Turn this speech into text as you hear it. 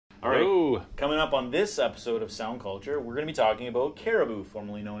All right, Hello. coming up on this episode of Sound Culture, we're going to be talking about Caribou,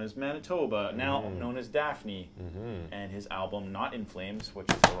 formerly known as Manitoba, now known as Daphne, and his album Not in Flames, which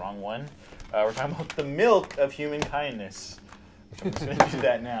is the wrong one. We're talking about the milk of human kindness. I'm just going to do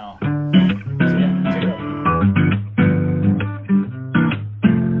that now. So yeah, check it out.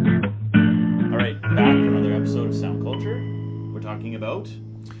 All right, back for another episode of Sound Culture. We're talking about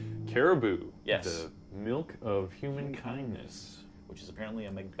Caribou. Yes. The milk of human kindness. which is apparently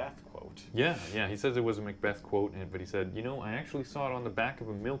a Macbeth quote. Yeah, he says it was a Macbeth quote, but he said, you know, I actually saw it on the back of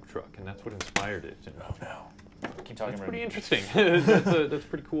a milk truck, and that's what inspired it. And Oh no. Keep talking that's about pretty it. interesting. That's a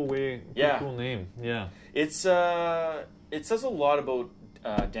pretty cool Yeah. cool name. Yeah. It says a lot about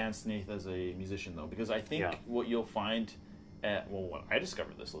Dan Snaith as a musician, though, because I think what you'll find, when I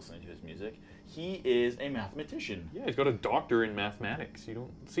discovered this listening to his music, he is a mathematician. Yeah, he's got a doctor in mathematics. You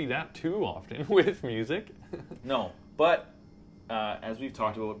don't see that too often with music. No, but as we've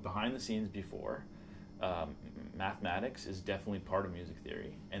talked about behind the scenes before, mathematics is definitely part of music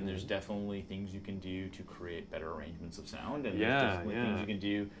theory, and there's definitely things you can do to create better arrangements of sound, and there's definitely things you can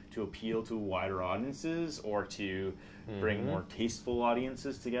do to appeal to wider audiences or to bring more tasteful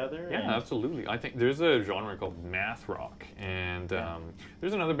audiences together. Yeah, absolutely. I think there's a genre called math rock, and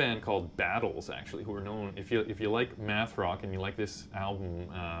there's another band called Battles, actually, who are known. If you like math rock and you like this album,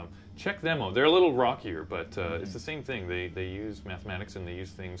 check them out. They're a little rockier, but it's the same thing. They use mathematics, and they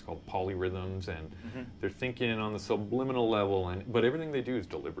use things called polyrhythms, and they're thinking on the subliminal level, but everything they do is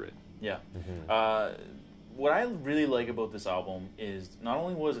deliberate. Yeah. What I really like about this album is not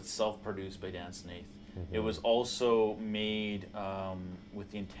only was it self-produced by Dan Snaith, it was also made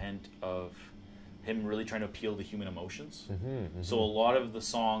with the intent of him really trying to appeal to human emotions. So a lot of the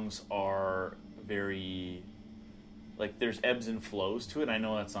songs are very, like, there's ebbs and flows to it. I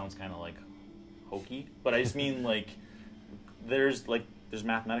know that sounds kind of like hokey, but I just mean like there's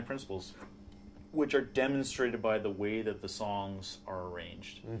mathematic principles which are demonstrated by the way that the songs are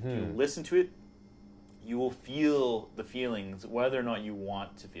arranged. If you listen to it, you will feel the feelings, whether or not you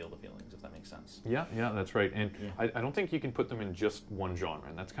want to feel the feelings, if that makes sense. Yeah, that's right. And I don't think you can put them in just one genre,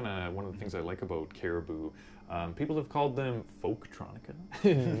 and that's kind of one of the things I like about Caribou. People have called them folktronica,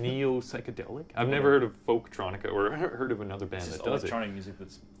 neo-psychedelic. I've never heard of folktronica or heard of another band that does it. Electronic music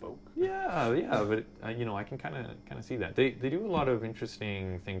that's folk. Yeah, but I can kind of see that. They do a lot of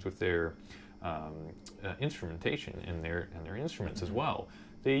interesting things with their instrumentation and their instruments as well.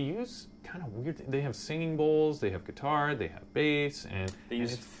 They use kind of weird. They have singing bowls. They have guitar. They have bass, and they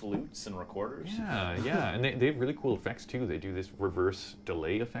use flutes and recorders. Yeah, and they have really cool effects too. They do this reverse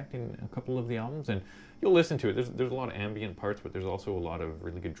delay effect in a couple of the albums, and you'll listen to it. There's a lot of ambient parts, but there's also a lot of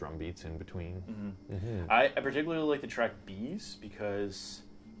really good drum beats in between. I particularly like the track Bees because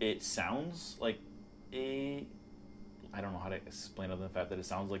it sounds like I don't know how to explain other than the fact that it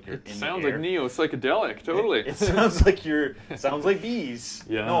sounds like you're in the air. It sounds like neo-psychedelic, totally. It sounds like sounds like bees.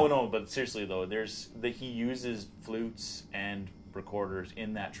 Yeah. No, but seriously though, he uses flutes and recorders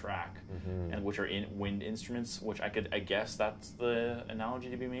in that track, and which are in wind instruments, which I guess that's the analogy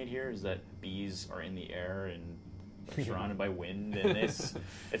to be made here, is that bees are in the air and are surrounded by wind, and it's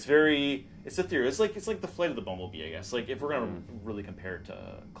a theory. It's like the flight of the bumblebee, I guess. Like, if we're gonna really compare it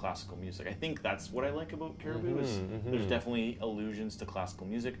to classical music, I think that's what I like about Caribou is there's definitely allusions to classical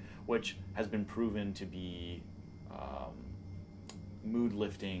music, which has been proven to be mood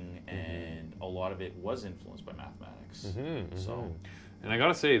lifting, and a lot of it was influenced by mathematics. So, and I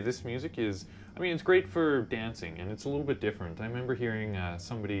gotta say, this music is, it's great for dancing, and it's a little bit different. I remember hearing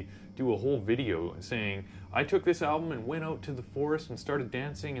somebody do a whole video saying, I took this album and went out to the forest and started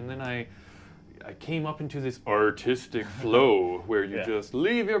dancing, and then I came up into this artistic flow where you just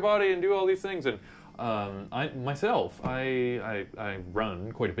leave your body and do all these things. And I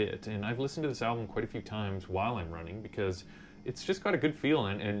run quite a bit, and I've listened to this album quite a few times while I'm running because it's just got a good feel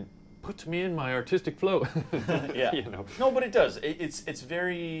and puts me in my artistic flow. Yeah. No, but it does. It's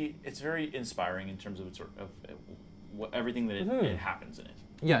very inspiring in terms of everything that it happens in it.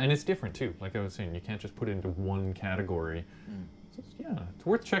 Yeah, and it's different too. Like I was saying, you can't just put it into one category. So it's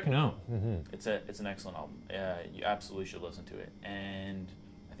worth checking out. It's an excellent album. You absolutely should listen to it. And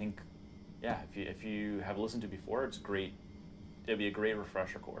I think, if you have listened to it before, it's great. It'd be a great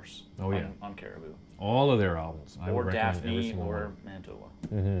refresher course on Caribou. All of their albums. Or Daphne or Manitoba.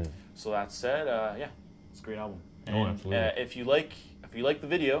 So that said, it's a great album. And, absolutely. If you like the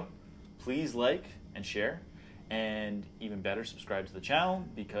video, please like and share. And even better, subscribe to the channel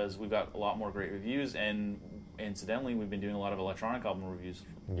because we've got a lot more great reviews. And incidentally, we've been doing a lot of electronic album reviews.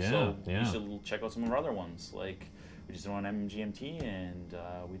 So you should check out some of our other ones. Like, we just did one on MGMT, and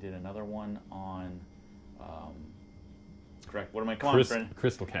we did another one on... correct. What am I? Come on, friend.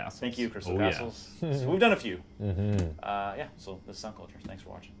 Crystal Castles. Thank you, Crystal Oh, Castles. Yeah. So we've done a few. Mm-hmm. Yeah, so this is Sound Culture. Thanks for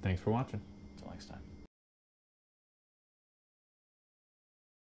watching. Thanks for watching. Until next time.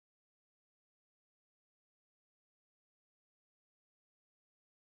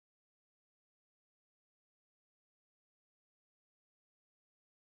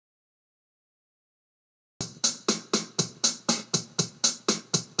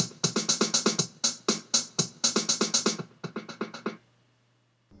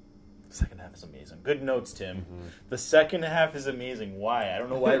 Second half is amazing. Good notes, Tim. Mm-hmm. The second half is amazing. Why? I don't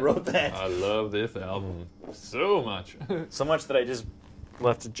know why I wrote that. I love this album so much. So much that I just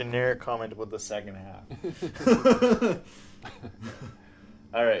left a generic comment about the second half.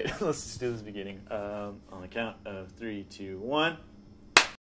 All right, let's just do this beginning. On the count of 3, 2, 1.